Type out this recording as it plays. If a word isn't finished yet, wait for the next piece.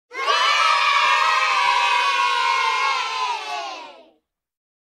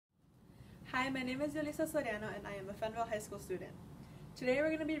my name is Julissa Soriano and I am a Fenville High School student. Today we're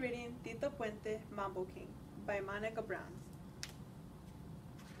going to be reading Tito Puente, Mambo King by Monica Brown.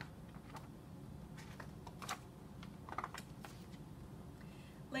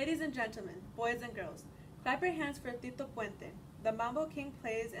 Ladies and gentlemen, boys and girls, clap your hands for Tito Puente. The Mambo King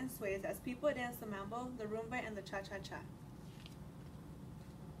plays and sways as people dance the mambo, the rumba, and the cha-cha-cha.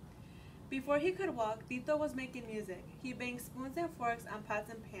 Before he could walk, Tito was making music. He banged spoons and forks on pots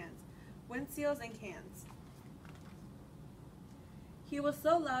and pans, windseals and cans. He was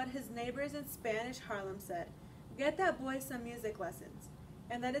so loud his neighbors in Spanish Harlem said, "Get that boy some music lessons."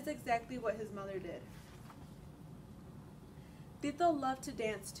 And that is exactly what his mother did. Tito loved to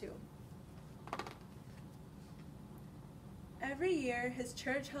dance too. Every year, his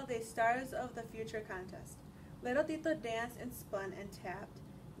church held a Stars of the Future contest. Little Tito danced and spun and tapped,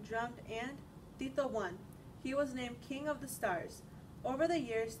 drummed, and Tito won. He was named King of the Stars. Over the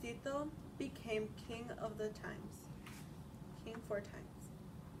years, Tito became King of the Times. King 4 times.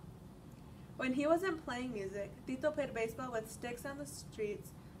 When he wasn't playing music, Tito played baseball with sticks on the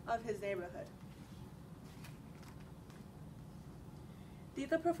streets of his neighborhood.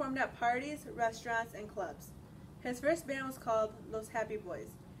 Tito performed at parties, restaurants, and clubs. His first band was called Los Happy Boys,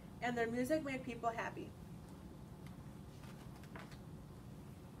 and their music made people happy.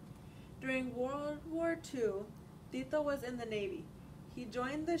 During World War II, Tito was in the Navy. He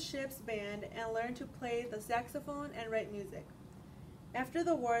joined the ship's band and learned to play the saxophone and write music. After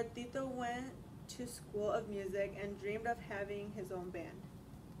the war, Tito went to school of music and dreamed of having his own band.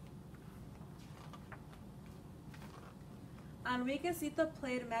 On weekends, Tito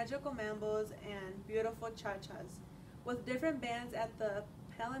played magical mambos and beautiful cha-chas with different bands at the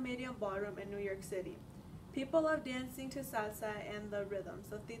Palladium Ballroom in New York City. People loved dancing to salsa and the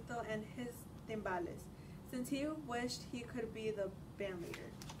rhythms of Tito and his timbales, since he wished he could be the band leader.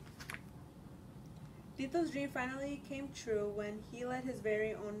 Tito's dream finally came true when he led his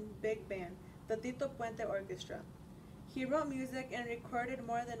very own big band, the Tito Puente Orchestra. He wrote music and recorded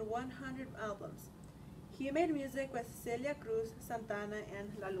more than 100 albums. He made music with Celia Cruz, Santana,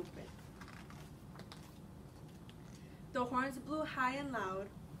 and La Lupe. The horns blew high and loud,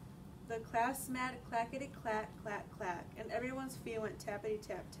 the claps smacked clackety-clack, clack-clack, and everyone's feet went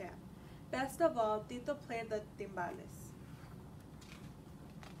tappity-tap-tap. Best of all, Tito played the timbales.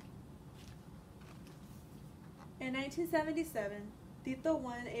 In 1977, Tito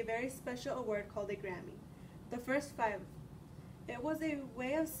won a very special award called a Grammy, the first 5. It was a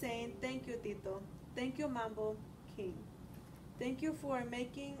way of saying, "Thank you, Tito. Thank you, Mambo King. Thank you for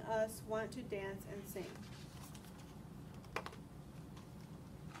making us want to dance and sing."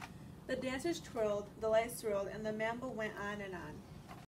 The dancers twirled, the lights swirled, and the mambo went on and on.